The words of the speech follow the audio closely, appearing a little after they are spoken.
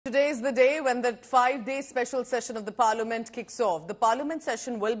Today is the day when the 5-day special session of the Parliament kicks off. The Parliament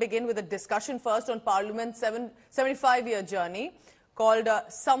session will begin with a discussion first on Parliament's 75-year journey called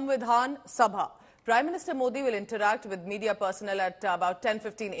Samvidhan Sabha. Prime Minister Modi will interact with media personnel at about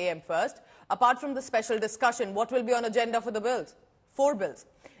 10:15 a.m. first. Apart from the special discussion, what will be on agenda for the bills? 4 bills.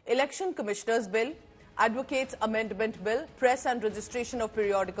 Election Commissioners Bill, Advocates Amendment Bill, Press and Registration of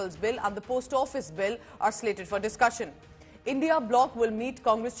Periodicals Bill and the Post Office Bill are slated for discussion. India Bloc will meet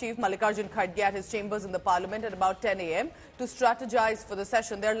Congress Chief Mallikarjun Kharge at his chambers in the Parliament at about 10 a.m. to strategize for the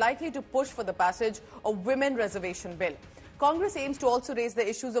session. They are likely to push for the passage of Women Reservation Bill. Congress aims to also raise the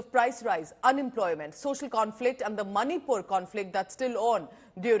issues of price rise, unemployment, social conflict and the Manipur conflict that's still on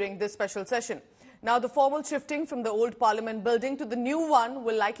during this special session. Now, the formal shifting from the old Parliament building to the new one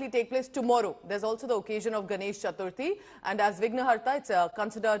will likely take place tomorrow. There's also the occasion of Ganesh Chaturthi, and as Vignaharta, it's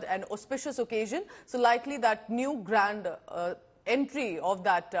considered an auspicious occasion. So likely that new grand entry of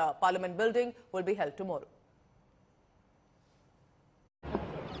that Parliament building will be held tomorrow.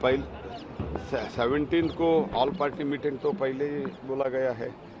 17 को all party meeting तो पहले ही बोला गया है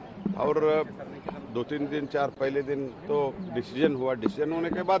और 2-3 दिन 4 पहले दिन तो डिसीजन हुआ। डिसीजन होने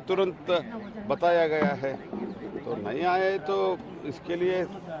के बाद तुरंत बताया गया है, तो नहीं आए तो इसके लिए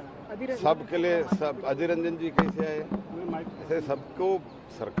सबके लिए सब अधीर रंजन जी कैसे आए, ऐसे सबको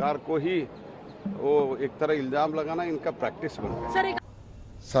सरकार को ही वो एक तरह इल्जाम लगाना इनका प्रैक्टिस बन गया।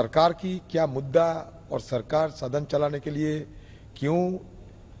 सरकार की क्या मुद्दा और सरकार सदन चलाने के लिए क्यों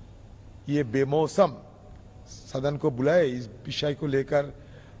ये बेमौसम सदन को बुलाए, इस विषय को लेकर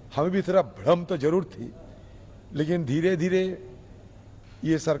हमें भी थोड़ा भ्रम तो जरूर थी, लेकिन धीरे धीरे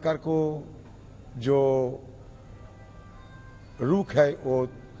ये सरकार को जो रुख है वो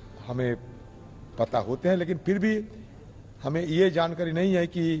हमें पता होते हैं, लेकिन फिर भी हमें ये जानकारी नहीं है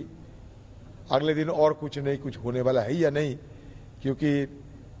कि अगले दिन और कुछ नहीं कुछ होने वाला है या नहीं, क्योंकि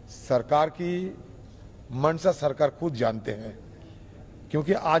सरकार की मंशा सरकार खुद जानते हैं।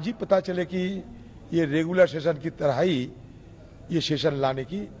 क्योंकि आज ही पता चले कि ये रेगुलर सेशन की तरह ही ये सेशन लाने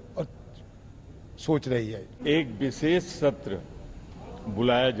की और सोच रही है। एक विशेष सत्र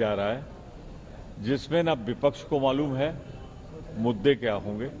बुलाया जा रहा है जिसमें ना विपक्ष को मालूम है मुद्दे क्या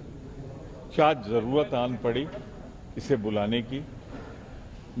होंगे, क्या जरूरत आन पड़ी इसे बुलाने की,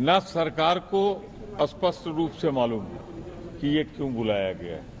 ना सरकार को स्पष्ट रूप से मालूम है कि ये क्यों बुलाया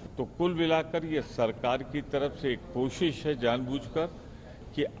गया है। तो कुल मिलाकर ये सरकार की तरफ से एक कोशिश है जानबूझकर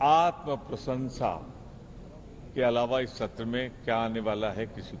कि आत्म प्रशंसा के अलावा इस सत्र में क्या आने वाला है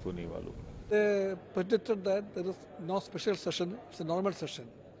किसी को नहीं मालूम। They predicted that there is no special session, it's a normal session.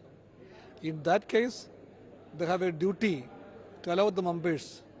 In that case, they have a duty to allow the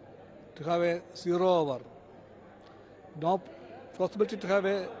members to have a 0 hour. No possibility to have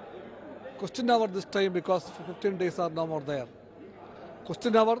a question hour this time because 15 days are no more there.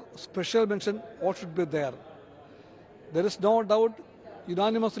 Question hour, special mention, all should be there. There is no doubt,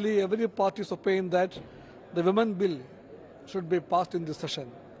 unanimously every party is opinion that the women bill should be passed in this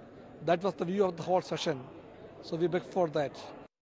session. That was the view of the whole session. So we beg for that.